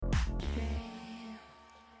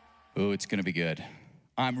Oh, it's gonna be good.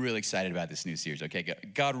 I'm really excited about this new series, okay?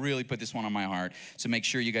 God really put this one on my heart, so make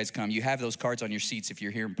sure you guys come. You have those cards on your seats if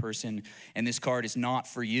you're here in person, and this card is not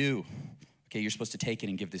for you. Okay, you're supposed to take it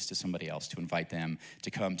and give this to somebody else to invite them to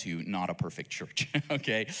come to Not a Perfect Church,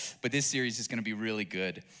 okay? But this series is gonna be really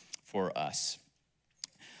good for us.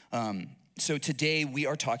 So today we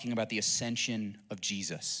are talking about the ascension of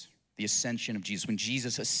Jesus. The ascension of Jesus. When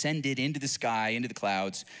Jesus ascended into the sky, into the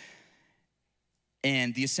clouds.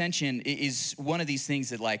 And the ascension is one of these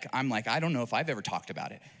things that I don't know if I've ever talked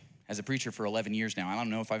about it. As a preacher for 11 years now, I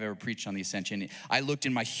don't know if I've ever preached on the ascension. I looked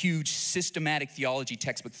in my huge systematic theology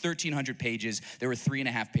textbook, 1,300 pages. There were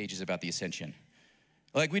 3.5 pages about the ascension.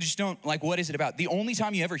 We just don't, what is it about? The only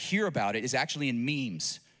time you ever hear about it is actually in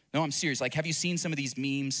memes. No, I'm serious. Have you seen some of these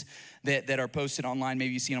memes that are posted online?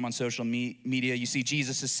 Maybe you've seen them on social media. You see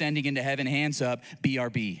Jesus ascending into heaven, hands up,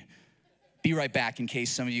 BRB. Be right back, in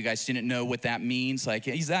case some of you guys didn't know what that means.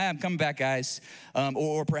 I'm coming back, guys.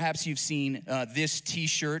 Or perhaps you've seen this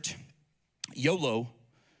t-shirt, YOLO,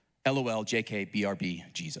 LOL, JK,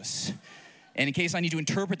 BRB, Jesus. And in case I need to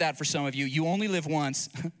interpret that for some of you, you only live once,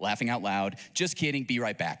 laughing out loud, just kidding, be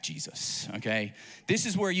right back, Jesus, okay? This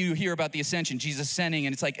is where you hear about the ascension, Jesus ascending,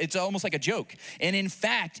 and it's almost like a joke. And in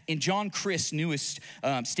fact, in John Crist's newest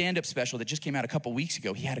stand-up special that just came out a couple weeks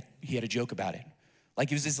ago, he had a joke about it.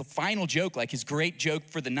 It was his final joke, his great joke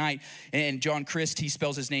for the night. And John Crist, he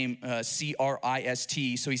spells his name Christ.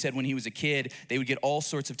 So he said when he was a kid, they would get all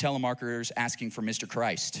sorts of telemarketers asking for Mr.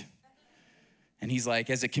 Christ. And he's like,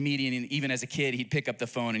 as a comedian, and even as a kid, he'd pick up the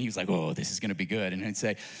phone and he was like, oh, this is gonna be good. And he'd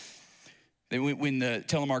say, when the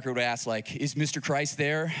telemarketer would ask, is Mr. Christ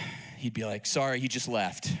there? He'd be like, sorry, he just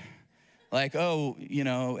left. Oh,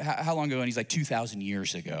 how long ago? And he's like, 2,000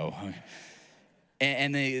 years ago.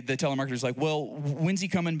 And the telemarketer's like, well, when's he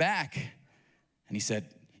coming back? And he said,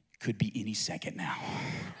 could be any second now.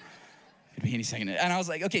 Could be any second. And I was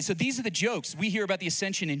like, okay, so these are the jokes. We hear about the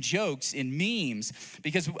ascension in jokes, in memes,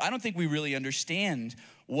 because I don't think we really understand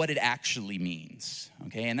what it actually means,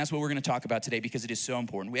 okay? And that's what we're gonna talk about today because it is so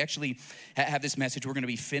important. We actually have this message. We're gonna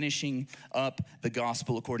be finishing up the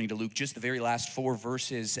gospel according to Luke, just the very last 4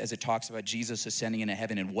 verses as it talks about Jesus ascending into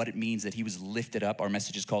heaven and what it means that he was lifted up. Our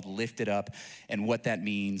message is called Lifted Up and what that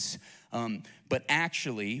means. But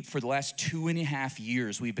actually, for the last 2.5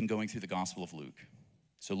 years, we've been going through the gospel of Luke.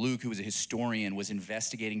 So Luke, who was a historian, was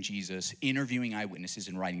investigating Jesus, interviewing eyewitnesses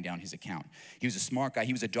and writing down his account. He was a smart guy.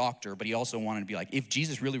 He was a doctor, but he also wanted to be if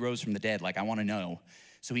Jesus really rose from the dead, I want to know.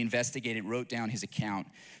 So he investigated, wrote down his account.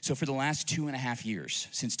 So for the last 2.5 years,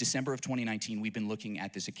 since December of 2019, we've been looking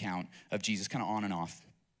at this account of Jesus kind of on and off.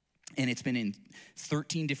 And it's been in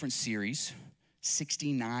 13 different series,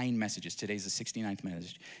 69 messages. Today's the 69th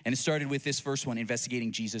message. And it started with this first one,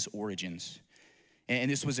 investigating Jesus' origins. And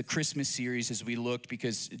this was a Christmas series as we looked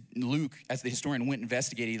because Luke, as the historian, went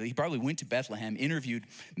investigated. He probably went to Bethlehem, interviewed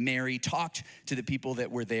Mary, talked to the people that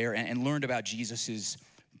were there, and learned about Jesus's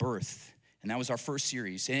birth. And that was our first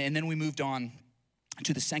series. And then we moved on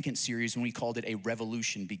to the second series when we called it A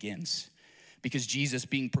Revolution Begins. Because Jesus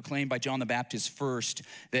being proclaimed by John the Baptist first,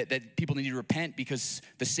 that people needed to repent because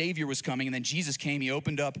the Savior was coming. And then Jesus came, he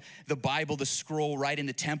opened up the Bible, the scroll right in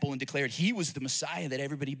the temple and declared he was the Messiah that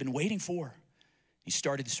everybody had been waiting for. He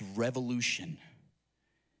started this revolution.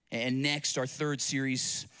 And next, our third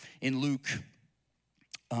series in Luke,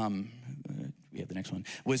 we have the next one,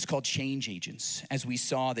 was called Change Agents, as we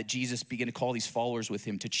saw that Jesus began to call these followers with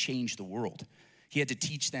him to change the world. He had to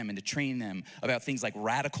teach them and to train them about things like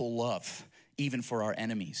radical love, even for our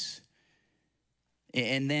enemies.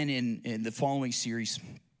 And then in the following series,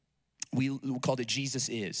 we called it Jesus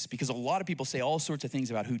Is, because a lot of people say all sorts of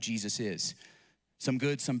things about who Jesus is. Some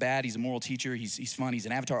good, some bad. He's a moral teacher. He's fun. He's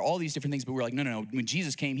an avatar. All these different things. But we're like, no. When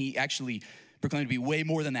Jesus came, he actually proclaimed to be way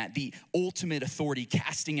more than that. The ultimate authority,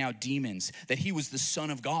 casting out demons. That he was the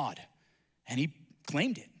Son of God. And he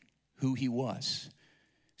claimed it, who he was.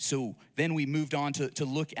 So then we moved on to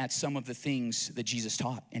look at some of the things that Jesus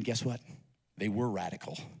taught. And guess what? They were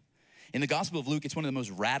radical. In the Gospel of Luke, it's one of the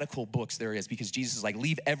most radical books there is because Jesus is like,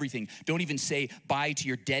 leave everything. Don't even say bye to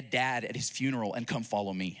your dead dad at his funeral and come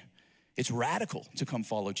follow me. It's radical to come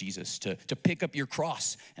follow Jesus, to pick up your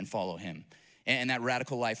cross and follow him. And that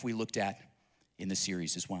radical life we looked at in the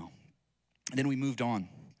series as well. And then we moved on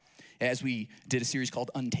as we did a series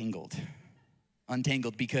called Untangled.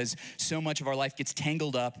 Untangled because so much of our life gets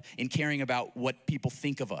tangled up in caring about what people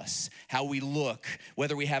think of us, how we look,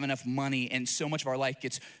 whether we have enough money, and so much of our life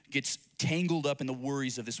gets tangled up in the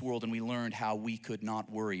worries of this world, and we learned how we could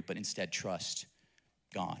not worry, but instead trust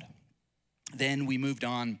God. Then we moved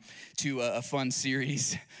on to a fun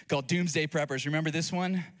series called Doomsday Preppers. Remember this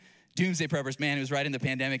one? Doomsday preppers, man, it was right in the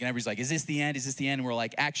pandemic, and everybody's like, is this the end? Is this the end? And we're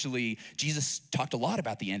like, actually, Jesus talked a lot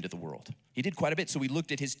about the end of the world. He did quite a bit. So we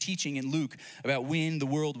looked at his teaching in Luke about when the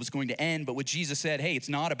world was going to end. But what Jesus said, hey, it's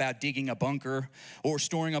not about digging a bunker or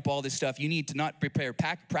storing up all this stuff. You need to not prepare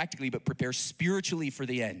practically, but prepare spiritually for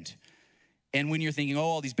the end. And when you're thinking, oh,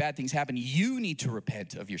 all these bad things happen, you need to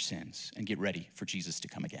repent of your sins and get ready for Jesus to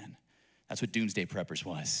come again. That's what Doomsday Preppers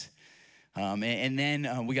was. And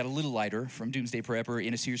then we got a little lighter from Doomsday Prepper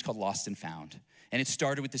in a series called Lost and Found. And it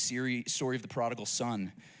started with the story of the prodigal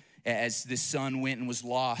son. As this son went and was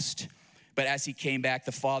lost, but as he came back,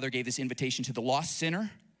 the father gave this invitation to the lost sinner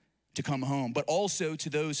to come home, but also to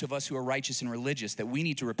those of us who are righteous and religious, that we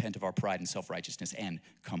need to repent of our pride and self-righteousness and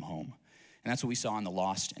come home. And that's what we saw in the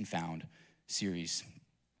Lost and Found series.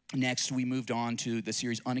 Next, we moved on to the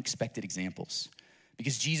series Unexpected Examples.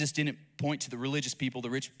 Because Jesus didn't point to the religious people, the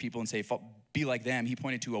rich people, and say, be like them. He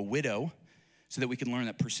pointed to a widow so that we can learn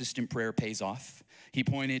that persistent prayer pays off. He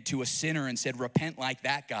pointed to a sinner and said, repent like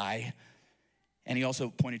that guy. And he also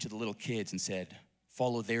pointed to the little kids and said,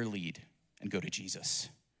 follow their lead and go to Jesus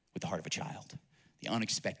with the heart of a child. The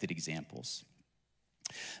unexpected examples.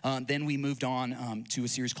 Then we moved on to a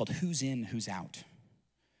series called Who's In, Who's Out?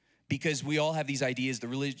 Because we all have these ideas, the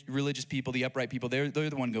religious people, the upright people, they're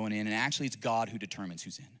the one going in, and actually it's God who determines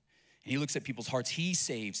who's in. And he looks at people's hearts, he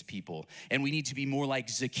saves people. And we need to be more like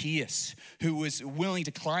Zacchaeus, who was willing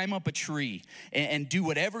to climb up a tree and do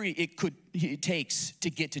whatever it takes to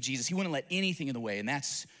get to Jesus. He wouldn't let anything in the way, and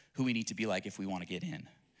that's who we need to be like if we want to get in.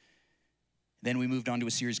 Then we moved on to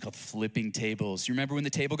a series called Flipping Tables. You remember when the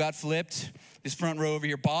table got flipped? This front row over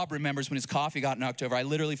here, Bob remembers when his coffee got knocked over. I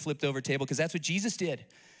literally flipped over a table because that's what Jesus did.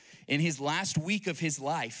 In his last week of his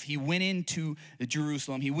life, he went into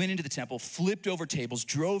Jerusalem, he went into the temple, flipped over tables,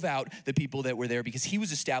 drove out the people that were there because he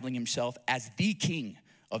was establishing himself as the king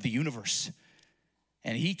of the universe.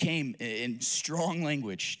 And he came in strong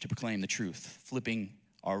language to proclaim the truth, flipping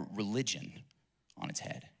our religion on its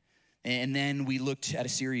head. And then we looked at a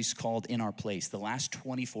series called In Our Place, the last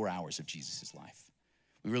 24 hours of Jesus' life.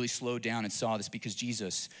 We really slowed down and saw this because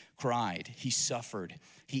Jesus cried, he suffered,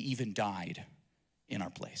 he even died in our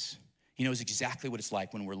place. He knows exactly what it's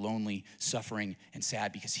like when we're lonely, suffering, and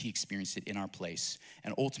sad because he experienced it in our place,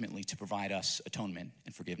 and ultimately to provide us atonement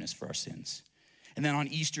and forgiveness for our sins. And then on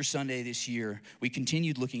Easter Sunday this year, we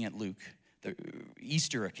continued looking at Luke, the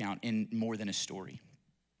Easter account in More Than a Story.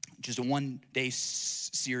 Just a one-day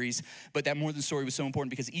series, but that More Than a Story was so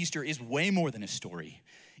important because Easter is way more than a story.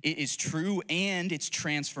 It is true and it's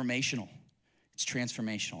transformational. It's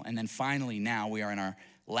transformational. And then finally, now we are in our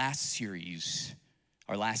last series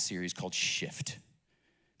called Shift.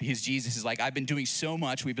 Because Jesus is like, I've been doing so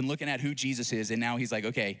much. We've been looking at who Jesus is, and now he's like,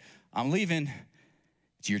 okay, I'm leaving.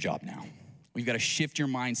 It's your job now. We've got to shift your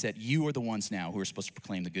mindset. You are the ones now who are supposed to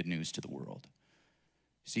proclaim the good news to the world.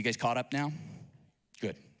 So you guys caught up now?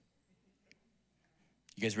 Good.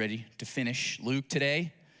 You guys ready to finish Luke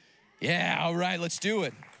today? Yeah, all right, let's do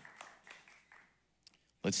it.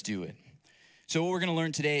 Let's do it. So what we're gonna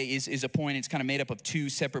learn today is a point. It's kind of made up of two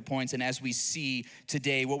separate points. And as we see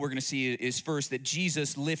today, what we're gonna see is first that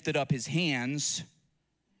Jesus lifted up his hands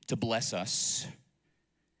to bless us.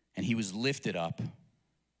 And he was lifted up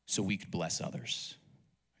so we could bless others.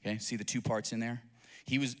 Okay, see the two parts in there?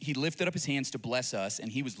 He lifted up his hands to bless us,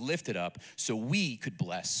 and he was lifted up so we could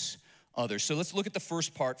bless others. So let's look at the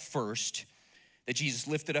first part first, that Jesus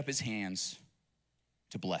lifted up his hands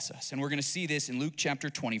to bless us. And we're gonna see this in Luke chapter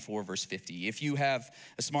 24, verse 50. If you have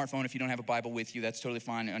a smartphone, if you don't have a Bible with you, that's totally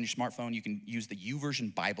fine. On your smartphone, you can use the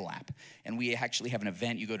YouVersion Bible app. And we actually have an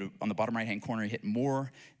event. You go to, on the bottom right-hand corner, hit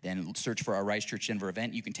more, then search for our Rise Church Denver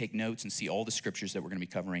event. You can take notes and see all the scriptures that we're gonna be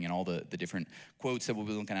covering and all the different quotes that we'll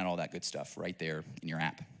be looking at, all that good stuff right there in your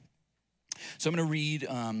app. So I'm gonna read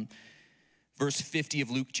verse 50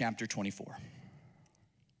 of Luke chapter 24.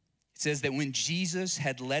 It says that when Jesus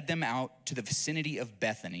had led them out to the vicinity of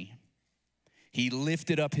Bethany, he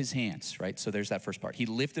lifted up his hands, right? So there's that first part. He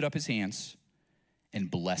lifted up his hands and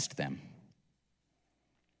blessed them.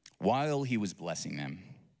 While he was blessing them,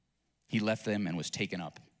 he left them and was taken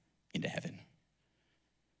up into heaven.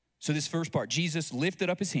 So this first part, Jesus lifted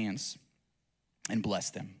up his hands and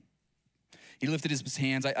blessed them. He lifted his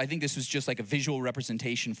hands. I think this was just like a visual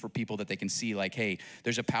representation for people that they can see, like, hey,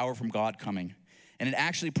 there's a power from God coming. And it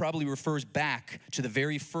actually probably refers back to the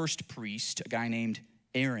very first priest, a guy named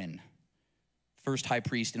Aaron, first high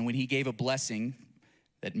priest. And when he gave a blessing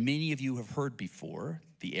that many of you have heard before,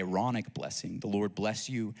 the Aaronic blessing, the Lord bless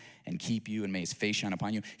you and keep you and may his face shine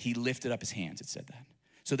upon you, he lifted up his hands, it said that,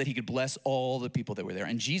 so that he could bless all the people that were there.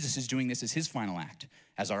 And Jesus is doing this as his final act,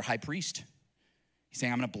 as our high priest. He's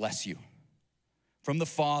saying, I'm gonna bless you. From the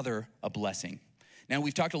Father, a blessing. Now,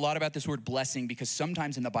 we've talked a lot about this word blessing because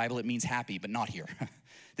sometimes in the Bible it means happy, but not here.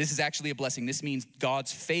 This is actually a blessing. This means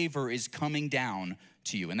God's favor is coming down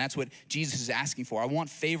to you. And that's what Jesus is asking for. I want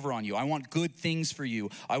favor on you. I want good things for you.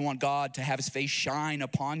 I want God to have his face shine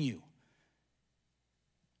upon you.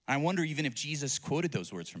 I wonder even if Jesus quoted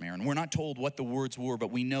those words from Aaron. We're not told what the words were,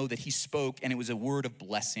 but we know that he spoke, and it was a word of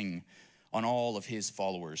blessing on all of his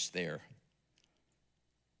followers there.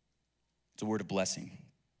 It's a word of blessing.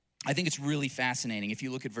 I think it's really fascinating. If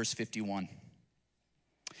you look at verse 51,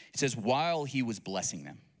 it says, while he was blessing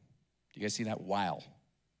them. Do you guys see that? While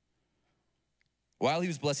he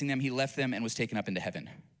was blessing them, he left them and was taken up into heaven.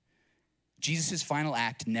 Jesus' final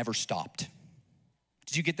act never stopped.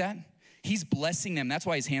 Did you get that? He's blessing them. That's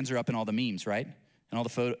why his hands are up in all the memes, right? And all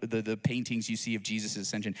the paintings you see of Jesus'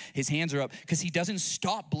 ascension. His hands are up because he doesn't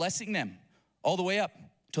stop blessing them all the way up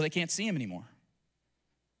until they can't see him anymore.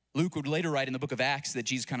 Luke would later write in the book of Acts that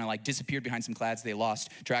Jesus kind of like disappeared behind some clouds. They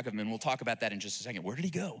lost track of him, and we'll talk about that in just a second. Where did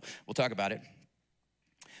he go? We'll talk about it.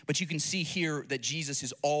 But you can see here that Jesus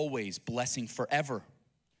is always blessing forever.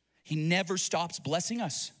 He never stops blessing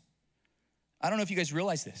us. I don't know if you guys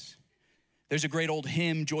realize this. There's a great old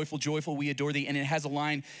hymn, Joyful, Joyful, We Adore Thee, and it has a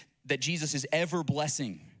line that Jesus is ever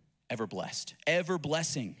blessing, ever blessed, ever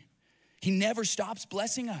blessing. He never stops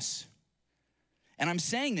blessing us. And I'm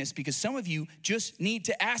saying this because some of you just need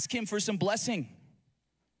to ask him for some blessing.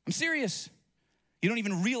 I'm serious. You don't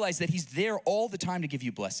even realize that he's there all the time to give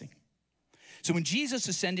you blessing. So when Jesus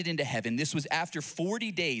ascended into heaven, this was after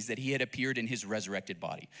 40 days that he had appeared in his resurrected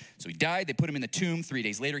body. So he died, they put him in the tomb. 3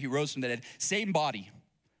 days later, he rose from the dead. Same body,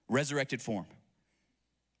 resurrected form.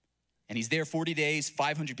 And he's there 40 days,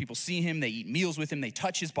 500 people see him, they eat meals with him, they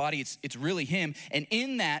touch his body, it's really him. And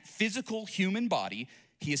in that physical human body,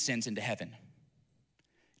 he ascends into heaven.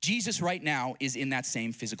 Jesus right now is in that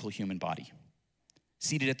same physical human body,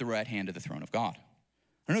 seated at the right hand of the throne of God. I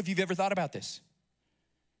don't know if you've ever thought about this.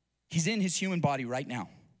 He's in his human body right now,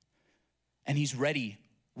 and he's ready,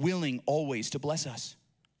 willing always to bless us.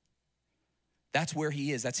 That's where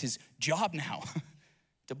he is. That's his job now,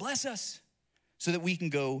 to bless us so that we can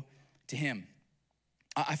go to him.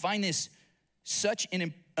 I find this such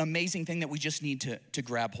an amazing thing that we just need to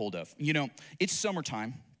grab hold of. You know, it's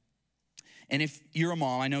summertime. And if you're a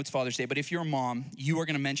mom, I know it's Father's Day, but if you're a mom, you are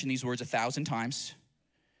gonna mention these words 1,000 times.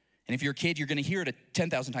 And if you're a kid, you're gonna hear it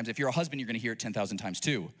 10,000 times. If you're a husband, you're gonna hear it 10,000 times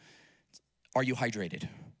too. Are you hydrated,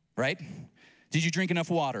 right? Did you drink enough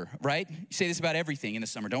water, right? You say this about everything in the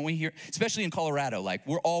summer, don't we hear? Especially in Colorado, like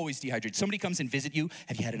we're always dehydrated. Somebody comes and visit you,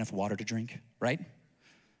 have you had enough water to drink, right?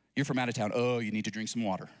 You're from out of town, oh, you need to drink some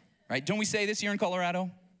water, right? Don't we say this here in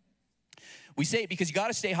Colorado? We say it because you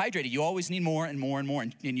gotta stay hydrated. You always need more and more and more,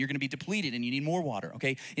 and you're gonna be depleted and you need more water,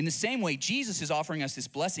 okay? In the same way, Jesus is offering us this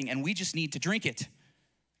blessing and we just need to drink it,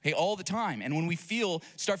 okay, all the time. And when we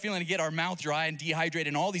start feeling to get our mouth dry and dehydrated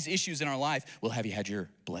and all these issues in our life, well, have you had your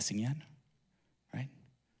blessing yet, right?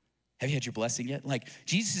 Have you had your blessing yet? Like,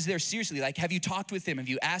 Jesus is there seriously. Like, have you talked with him? Have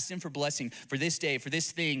you asked him for blessing for this day, for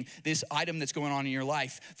this thing, this item that's going on in your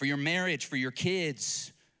life, for your marriage, for your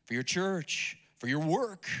kids, for your church, for your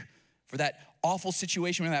work, for that awful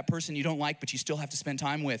situation with that person you don't like, but you still have to spend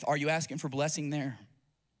time with? Are you asking for blessing there?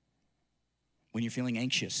 When you're feeling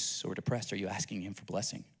anxious or depressed, are you asking him for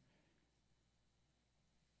blessing?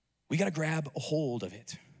 We gotta grab a hold of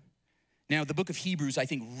it. Now, the book of Hebrews, I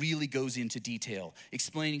think, really goes into detail,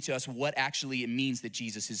 explaining to us what actually it means that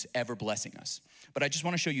Jesus is ever blessing us. But I just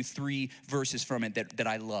wanna show you 3 verses from it that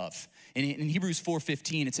I love. In Hebrews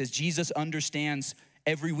 4:15, it says, Jesus understands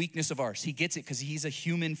every weakness of ours. He gets it because he's a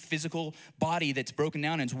human physical body that's broken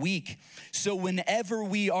down and is weak. So whenever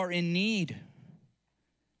we are in need,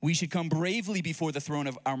 we should come bravely before the throne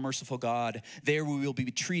of our merciful God. There we will be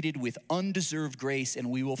treated with undeserved grace and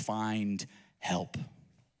we will find help.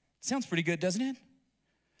 Sounds pretty good, doesn't it?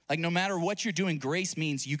 Like no matter what you're doing, grace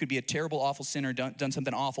means you could be a terrible, awful sinner, done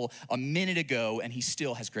something awful a minute ago, and he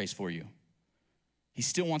still has grace for you. He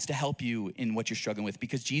still wants to help you in what you're struggling with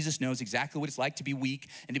because Jesus knows exactly what it's like to be weak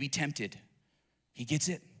and to be tempted. He gets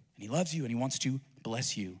it, and he loves you, and he wants to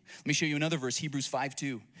bless you. Let me show you another verse, Hebrews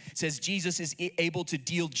 5:2. It says, Jesus is able to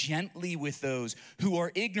deal gently with those who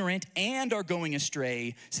are ignorant and are going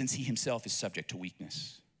astray, since he himself is subject to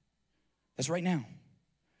weakness. That's right now.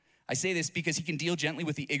 I say this because he can deal gently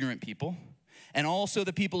with the ignorant people and also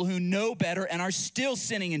the people who know better and are still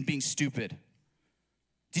sinning and being stupid.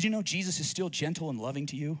 Did you know Jesus is still gentle and loving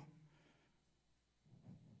to you?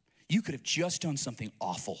 You could have just done something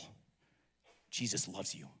awful. Jesus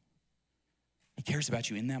loves you. He cares about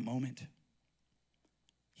you in that moment.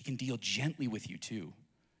 He can deal gently with you too.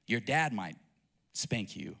 Your dad might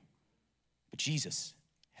spank you, But Jesus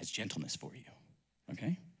has gentleness for you,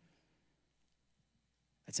 okay?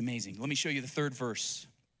 That's amazing. Let me show you the third verse.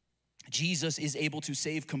 Jesus is able to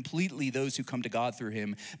save completely those who come to God through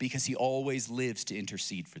him because he always lives to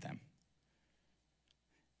intercede for them.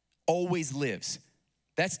 Always lives.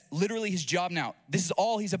 That's literally his job now. This is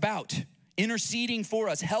all he's about. Interceding for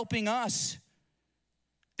us, helping us.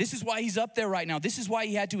 This is why he's up there right now. This is why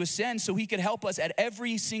he had to ascend, so he could help us at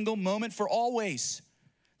every single moment for always.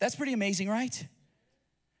 That's pretty amazing, right?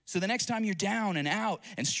 So the next time you're down and out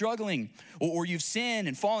and struggling, or you've sinned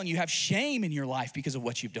and fallen, you have shame in your life because of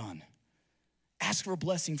what you've done, ask for a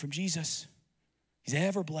blessing from Jesus. He's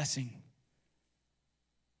ever blessing.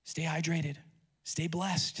 Stay hydrated. Stay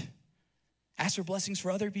blessed. Ask for blessings for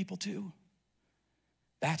other people too.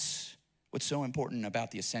 That's what's so important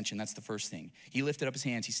about the ascension. That's the first thing. He lifted up his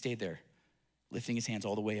hands. He stayed there, lifting his hands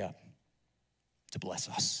all the way up to bless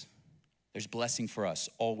us. There's blessing for us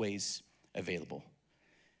always available.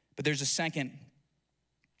 But there's a second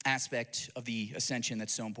aspect of the ascension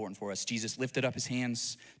that's so important for us. Jesus lifted up his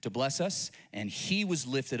hands to bless us, and he was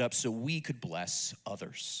lifted up so we could bless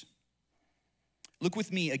others. Look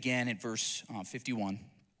with me again at verse 51.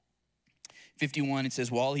 51, it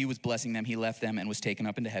says, while he was blessing them, he left them and was taken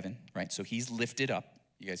up into heaven, right? So he's lifted up.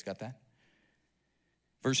 You guys got that?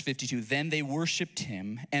 Verse 52, then they worshiped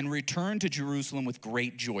him and returned to Jerusalem with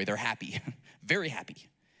great joy. They're happy, very happy.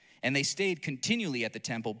 And they stayed continually at the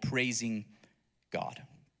temple praising God.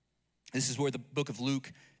 This is where the book of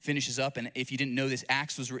Luke finishes up. And if you didn't know this,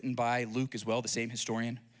 Acts was written by Luke as well, the same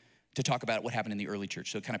historian, to talk about what happened in the early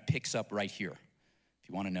church. So it kind of picks up right here. If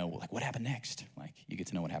you want to know, like, what happened next? Like, you get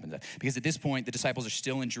to know what happened. Because at this point, the disciples are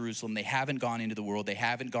still in Jerusalem. They haven't gone into the world. They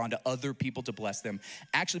haven't gone to other people to bless them.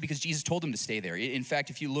 Actually, because Jesus told them to stay there. In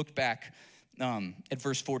fact, if you look back at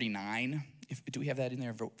verse 49, do we have that in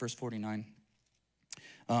there, verse 49?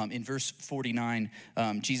 In verse 49,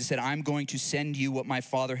 Jesus said, I'm going to send you what my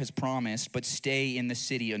Father has promised, but stay in the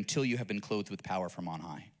city until you have been clothed with power from on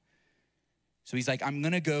high. So he's like, I'm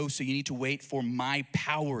going to go, so you need to wait for my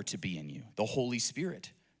power to be in you, the Holy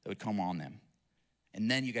Spirit that would come on them. And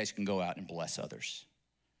then you guys can go out and bless others.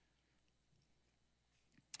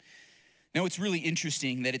 Now, it's really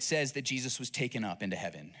interesting that it says that Jesus was taken up into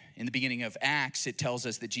heaven. In the beginning of Acts, it tells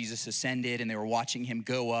us that Jesus ascended and they were watching him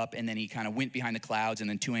go up, and then he kind of went behind the clouds, and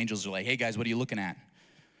then two angels are like, hey guys, what are you looking at?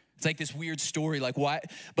 It's like this weird story, like why?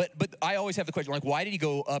 But I always have the question, like, why did he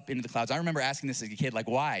go up into the clouds? I remember asking this as a kid, like,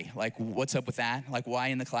 why? Like, what's up with that? Like, why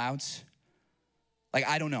in the clouds? Like,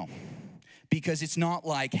 I don't know. Because it's not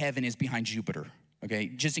like heaven is behind Jupiter, okay?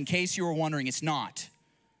 Just in case you were wondering, it's not.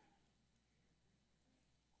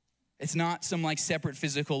 It's not some like separate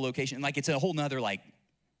physical location. Like, it's a whole nother like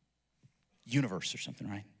universe or something,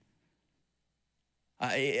 right?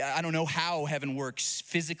 I don't know how heaven works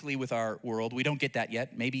physically with our world. We don't get that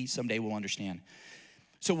yet. Maybe someday we'll understand.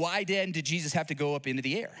 So why then did Jesus have to go up into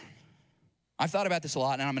the air? I've thought about this a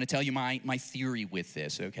lot, and I'm going to tell you my theory with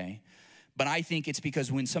this, okay? But I think it's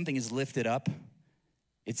because when something is lifted up,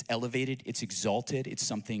 it's elevated, it's exalted, it's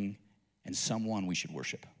something and someone we should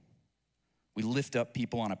worship. We lift up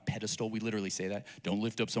people on a pedestal. We literally say that. Don't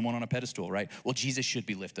lift up someone on a pedestal, right? Well, Jesus should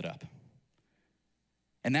be lifted up.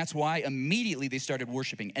 And that's why immediately they started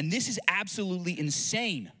worshiping. And this is absolutely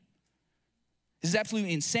insane. This is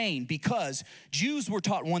absolutely insane because Jews were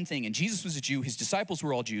taught one thing, and Jesus was a Jew. His disciples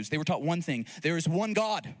were all Jews. They were taught one thing. There is one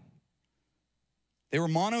God. They were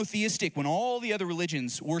monotheistic when all the other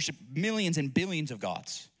religions worshiped millions and billions of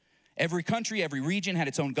gods. Every country, every region had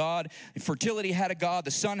its own God. Fertility had a God.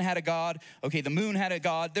 The sun had a God. Okay, the moon had a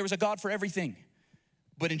God. There was a God for everything.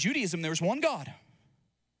 But in Judaism, there was one God.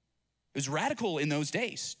 It was radical in those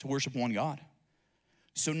days to worship one God.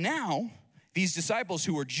 So now, these disciples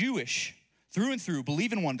who are Jewish, through and through,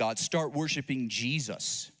 believe in one God, start worshiping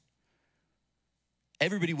Jesus.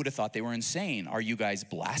 Everybody would have thought they were insane. Are you guys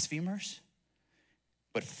blasphemers?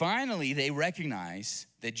 But finally, they recognize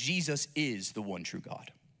that Jesus is the one true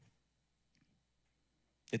God.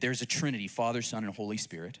 That there's a Trinity, Father, Son, and Holy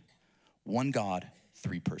Spirit. One God,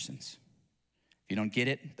 three persons. If you don't get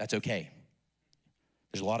it, that's okay.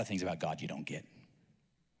 There's a lot of things about God you don't get.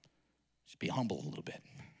 Just be humble a little bit.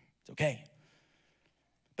 It's okay.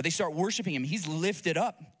 But they start worshiping him. He's lifted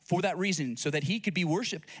up for that reason, so that he could be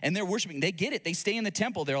worshiped. And they're worshiping. They get it. They stay in the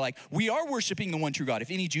temple. They're like, we are worshiping the one true God. If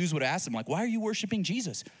any Jews would have asked them, like, why are you worshiping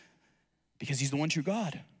Jesus? Because he's the one true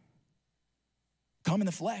God. Come in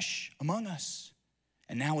the flesh among us.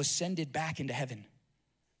 And now ascended back into heaven.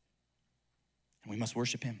 And we must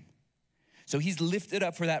worship him. So he's lifted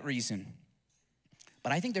up for that reason.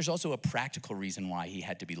 But I think there's also a practical reason why he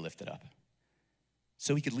had to be lifted up.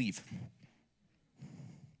 So he could leave.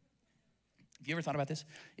 Have you ever thought about this?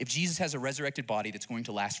 If Jesus has a resurrected body that's going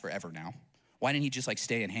to last forever now, why didn't he just like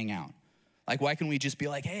stay and hang out? Like, why can't we just be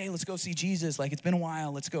like, hey, let's go see Jesus. Like, it's been a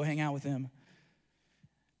while. Let's go hang out with him.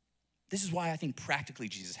 This is why I think practically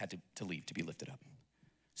Jesus had to leave, to be lifted up,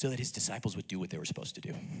 so that his disciples would do what they were supposed to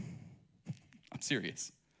do. I'm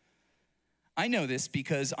serious. I know this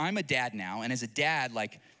because I'm a dad now, and as a dad,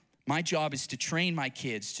 like, my job is to train my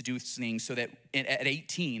kids to do things so that at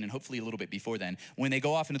 18, and hopefully a little bit before then, when they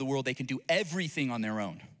go off into the world, they can do everything on their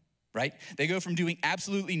own, right? They go from doing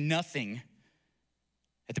absolutely nothing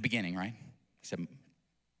at the beginning, right? Except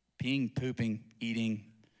peeing, pooping, eating,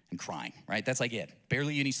 and crying, right? That's like it.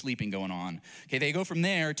 Barely any sleeping going on. Okay, they go from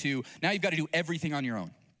there to, now you've got to do everything on your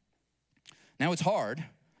own. Now it's hard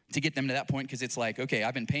to get them to that point because it's like, okay,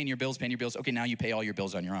 I've been paying your bills. Okay, now you pay all your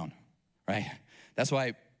bills on your own, right? That's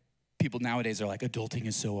why people nowadays are like, adulting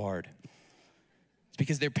is so hard. It's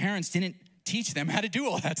because their parents didn't teach them how to do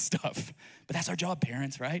all that stuff. But that's our job,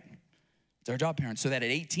 parents, right? It's our job, parents, so that at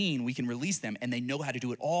 18, we can release them and they know how to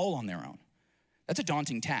do it all on their own. That's a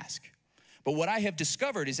daunting task. But what I have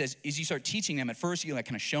discovered is as you start teaching them, at first you like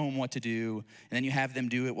kind of show them what to do, and then you have them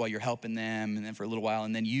do it while you're helping them, and then for a little while,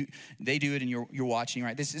 and then they do it and you're watching,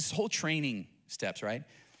 right? This whole training steps, right?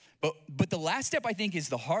 But the last step I think is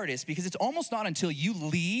the hardest because it's almost not until you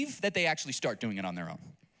leave that they actually start doing it on their own.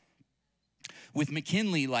 With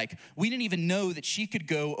McKinley, like, we didn't even know that she could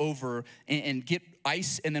go over and get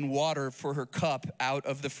ice and then water for her cup out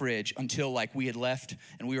of the fridge until like we had left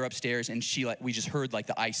and we were upstairs and we just heard like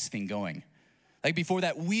the ice thing going. Like before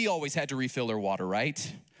that, we always had to refill her water,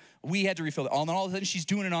 right? We had to refill it. And all of a sudden she's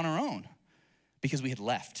doing it on her own because we had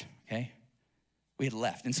left, okay? We had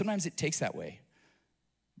left. And sometimes it takes that way.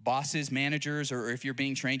 Bosses, managers, or if you're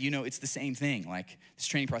being trained, you know it's the same thing. Like this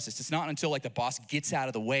training process, it's not until like the boss gets out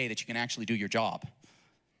of the way that you can actually do your job.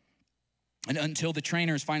 And until the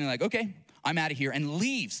trainer is finally like, okay, I'm out of here, and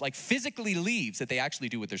leaves, like physically leaves, that they actually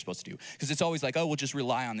do what they're supposed to do. Because it's always like, oh, we'll just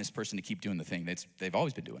rely on this person to keep doing the thing they've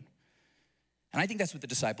always been doing. And I think that's what the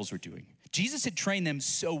disciples were doing. Jesus had trained them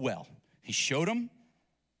so well. He showed them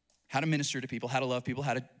how to minister to people, how to love people,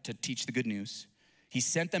 how to teach the good news. He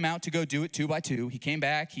sent them out to go do it 2 by 2. He came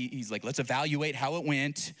back. He's like, let's evaluate how it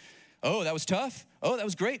went. Oh, that was tough. Oh, that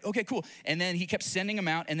was great. Okay, cool. And then he kept sending them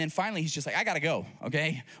out. And then finally, he's just like, I got to go,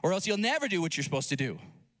 okay? Or else you'll never do what you're supposed to do.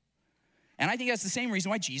 And I think that's the same reason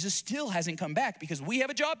why Jesus still hasn't come back, because we have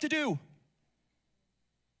a job to do.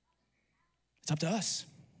 It's up to us.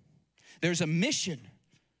 There's a mission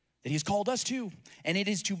that he's called us to, and it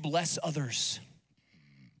is to bless others.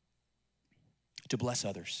 To bless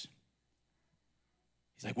others.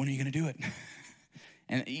 He's like, when are you going to do it?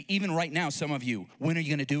 And even right now, some of you, when are you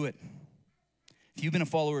going to do it? If you've been a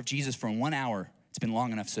follower of Jesus for 1 hour, it's been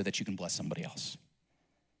long enough so that you can bless somebody else.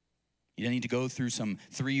 You don't need to go through some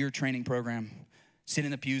 3-year training program, sit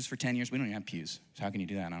in the pews for 10 years. We don't even have pews, so how can you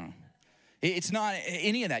do that? I don't know. It's not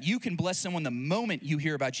any of that. You can bless someone the moment you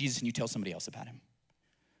hear about Jesus and you tell somebody else about him.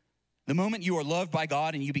 The moment you are loved by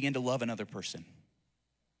God and you begin to love another person.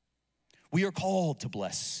 We are called to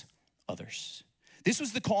bless others. This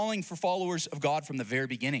was the calling for followers of God from the very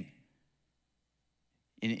beginning.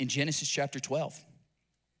 In Genesis chapter 12,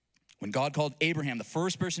 when God called Abraham, the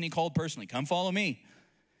first person he called personally, come follow me.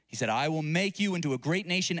 He said, I will make you into a great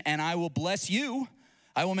nation and I will bless you.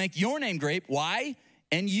 I will make your name great. Why?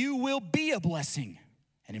 And you will be a blessing.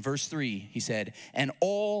 And in verse 3, he said, and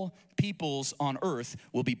all peoples on earth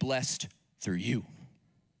will be blessed through you.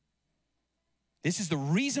 This is the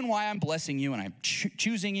reason why I'm blessing you and I'm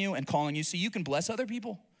choosing you and calling you so you can bless other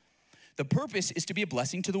people. The purpose is to be a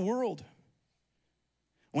blessing to the world.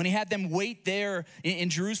 When he had them wait there in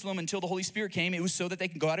Jerusalem until the Holy Spirit came, it was so that they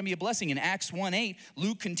could go out and be a blessing. In Acts 1:8,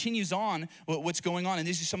 Luke continues on what's going on. And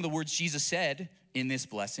these are some of the words Jesus said in this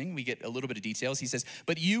blessing. We get a little bit of details. He says,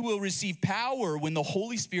 but you will receive power when the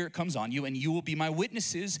Holy Spirit comes on you, and you will be my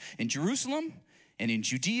witnesses in Jerusalem and in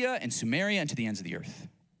Judea and Samaria and to the ends of the earth.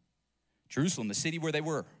 Jerusalem, the city where they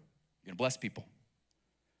were, you're going to bless people.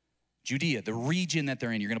 Judea, the region that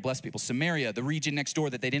they're in, you're going to bless people. Samaria, the region next door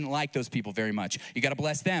that they didn't like those people very much, you got to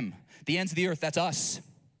bless them. The ends of the earth, that's us.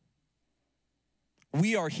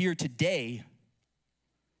 We are here today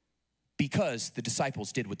because the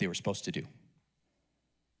disciples did what they were supposed to do.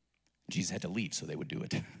 Jesus had to leave so they would do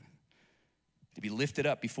it. To be lifted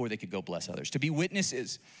up before they could go bless others. To be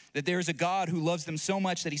witnesses that there is a God who loves them so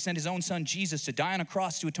much that he sent his own son Jesus to die on a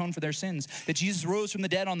cross to atone for their sins. That Jesus rose from the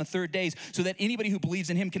dead on the 3rd day so that anybody who believes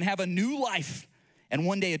in him can have a new life and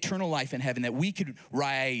one day eternal life in heaven, that we could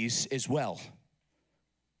rise as well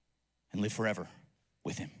and live forever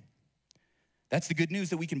with him. That's the good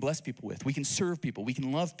news that we can bless people with. We can serve people. We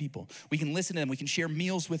can love people. We can listen to them. We can share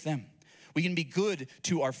meals with them. We can be good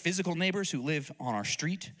to our physical neighbors who live on our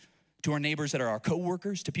street, to our neighbors that are our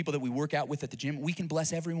coworkers, to people that we work out with at the gym. We can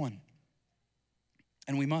bless everyone.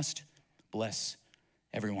 And we must bless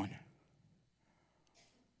everyone.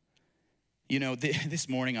 You know, this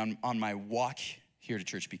morning on my walk here to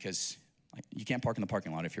church, because you can't park in the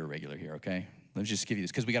parking lot if you're a regular here, okay? Let me just give you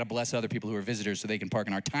this, because we got to bless other people who are visitors so they can park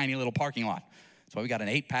in our tiny little parking lot. That's why we got an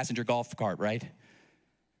 8-passenger golf cart, right?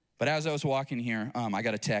 But as I was walking here, I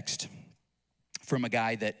got a text from a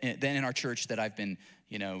guy that in our church that I've been,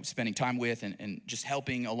 spending time with and just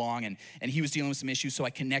helping along. And he was dealing with some issues, so I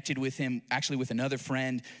connected with him, actually with another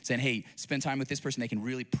friend, saying, hey, spend time with this person. They can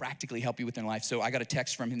really practically help you with their life. So I got a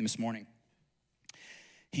text from him this morning.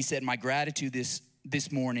 He said, my gratitude list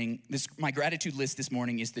this morning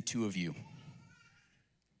is the two of you.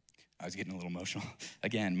 I was getting a little emotional.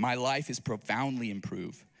 Again, my life is profoundly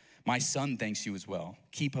improved. My son thanks you as well.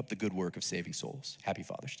 Keep up the good work of saving souls. Happy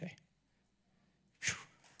Father's Day. Whew.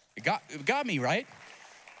 It got me, right?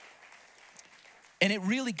 And it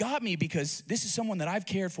really got me because this is someone that I've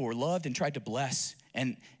cared for, loved, and tried to bless.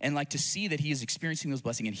 And like to see that he is experiencing those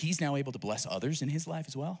blessings and he's now able to bless others in his life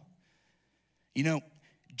as well. You know,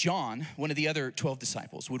 John, one of the other 12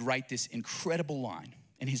 disciples, would write this incredible line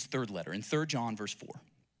in his third letter, in 3 John verse 4.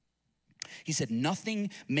 He said,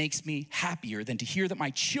 nothing makes me happier than to hear that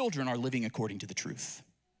my children are living according to the truth.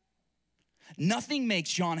 Nothing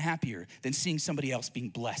makes John happier than seeing somebody else being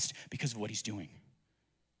blessed because of what he's doing.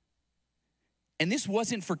 And this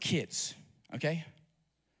wasn't for kids, okay?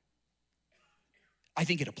 I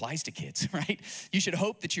think it applies to kids, right? You should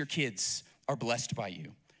hope that your kids are blessed by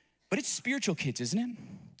you. But it's spiritual kids, isn't it?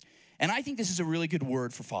 And I think this is a really good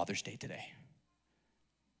word for Father's Day today.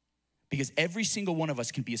 Because every single one of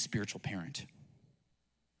us can be a spiritual parent.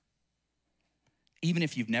 Even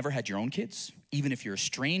if you've never had your own kids, even if you're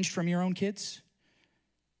estranged from your own kids,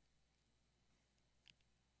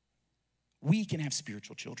 we can have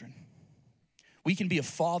spiritual children. We can be a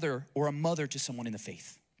father or a mother to someone in the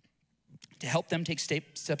faith to help them take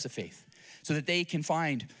steps of faith so that they can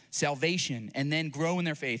find salvation and then grow in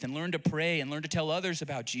their faith and learn to pray and learn to tell others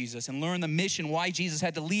about Jesus and learn the mission, why Jesus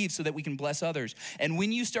had to leave so that we can bless others. And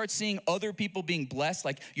when you start seeing other people being blessed,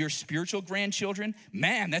 like your spiritual grandchildren,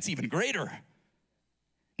 man, that's even greater.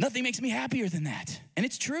 Nothing makes me happier than that. And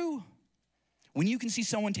it's true. When you can see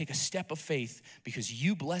someone take a step of faith because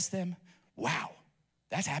you bless them, wow,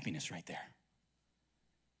 that's happiness right there.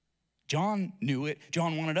 John knew it.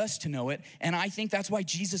 John wanted us to know it. And I think that's why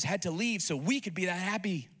Jesus had to leave, so we could be that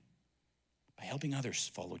happy by helping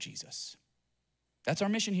others follow Jesus. That's our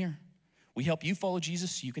mission here. We help you follow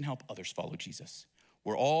Jesus so you can help others follow Jesus.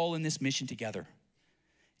 We're all in this mission together.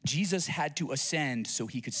 Jesus had to ascend so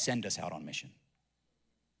he could send us out on mission.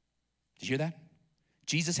 Did you hear that?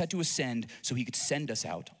 Jesus had to ascend so he could send us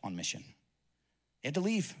out on mission. He had to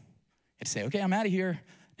leave. He had to say, okay, I'm out of here.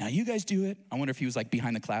 Now you guys do it. I wonder if he was like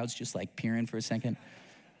behind the clouds, just like peering for a second.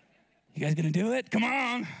 You guys gonna do it? Come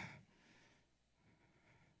on.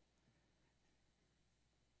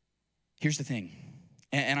 Here's the thing,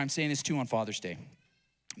 and I'm saying this too on Father's Day.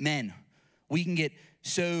 Men, we can get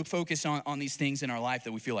so focused on these things in our life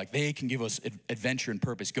that we feel like they can give us adventure and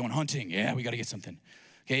purpose. Going hunting, yeah, we gotta get something.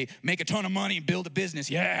 Okay, make a ton of money and build a business,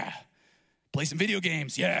 yeah. Play some video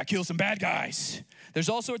games, yeah, kill some bad guys. There's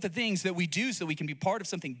all sorts of things that we do so we can be part of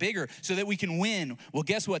something bigger, so that we can win. Well,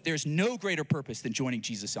 guess what? There's no greater purpose than joining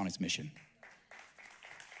Jesus on his mission.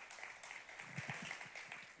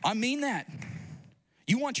 I mean that.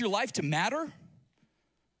 You want your life to matter?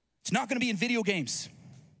 It's not gonna be in video games.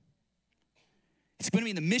 It's gonna be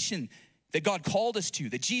in the mission that God called us to,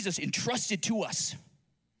 that Jesus entrusted to us,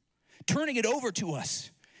 turning it over to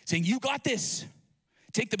us, saying, you got this,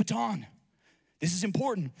 take the baton. This is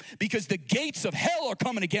important because the gates of hell are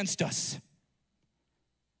coming against us.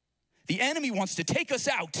 The enemy wants to take us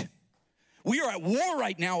out. We are at war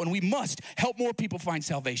right now and we must help more people find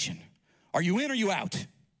salvation. Are you in or you out?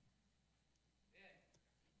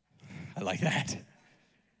 I like that.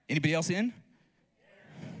 Anybody else in?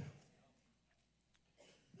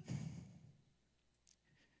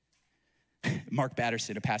 Mark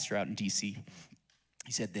Batterson, a pastor out in DC,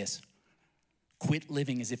 he said this: quit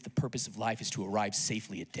living as if the purpose of life is to arrive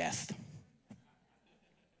safely at death.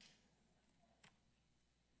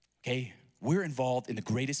 Okay, we're involved in the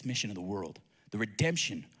greatest mission of the world, the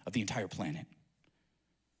redemption of the entire planet.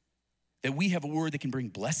 That we have a word that can bring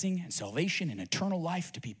blessing and salvation and eternal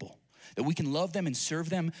life to people. That we can love them and serve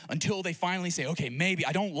them until they finally say, okay, maybe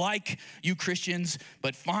I don't like you Christians,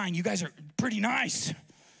 but fine, you guys are pretty nice.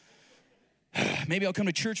 Maybe I'll come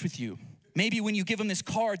to church with you. Maybe when you give them this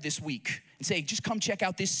card this week and say, just come check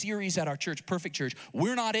out this series at our church, Perfect Church.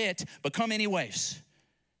 We're not it, but come anyways.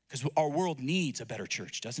 Because our world needs a better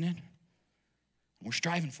church, doesn't it? We're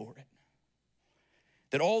striving for it.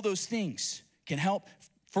 That all those things can help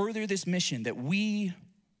further this mission that we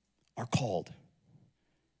are called.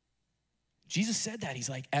 Jesus said that. He's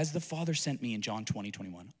like, as the Father sent me in John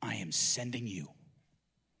 20:21, I am sending you.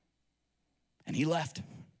 And he left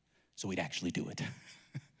so we'd actually do it.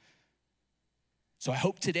 So I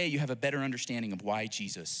hope today you have a better understanding of why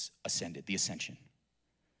Jesus ascended, the ascension.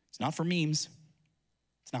 It's not for memes.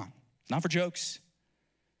 It's not. It's not for jokes.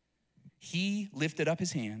 He lifted up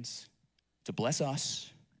his hands to bless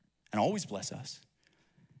us and always bless us.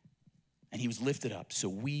 And he was lifted up so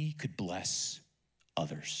we could bless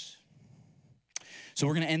others. So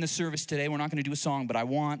we're going to end the service today. We're not going to do a song, but I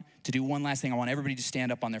want to do one last thing. I want everybody to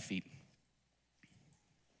stand up on their feet.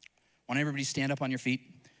 I want everybody to stand up on your feet.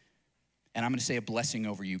 And I'm going to say a blessing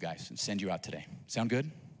over you guys and send you out today. Sound good?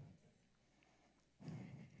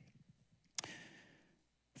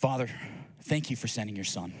 Father, thank you for sending your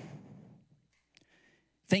Son.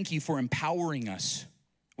 Thank you for empowering us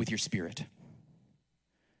with your Spirit.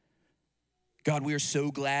 God, we are so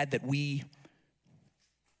glad that we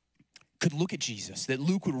could look at Jesus, that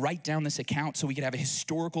Luke would write down this account so we could have a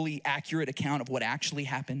historically accurate account of what actually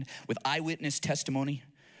happened with eyewitness testimony.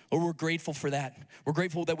 Lord, we're grateful for that. We're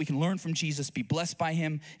grateful that we can learn from Jesus, be blessed by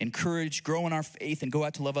him, encourage, grow in our faith, and go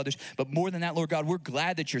out to love others. But more than that, Lord God, we're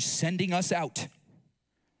glad that you're sending us out.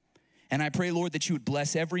 And I pray, Lord, that you would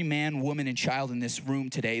bless every man, woman, and child in this room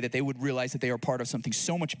today, that they would realize that they are part of something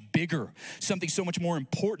so much bigger, something so much more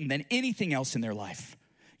important than anything else in their life.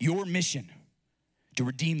 Your mission to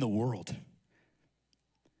redeem the world.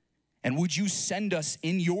 And would you send us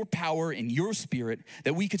in your power, in your Spirit,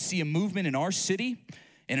 that we could see a movement in our city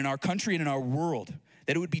and in our country and in our world,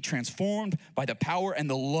 that it would be transformed by the power and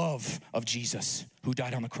the love of Jesus who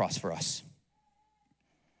died on the cross for us.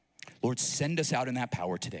 Lord, send us out in that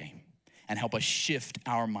power today and help us shift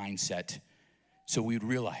our mindset so we would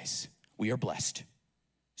realize we are blessed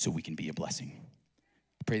so we can be a blessing.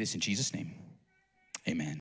 I pray this in Jesus' name. Amen.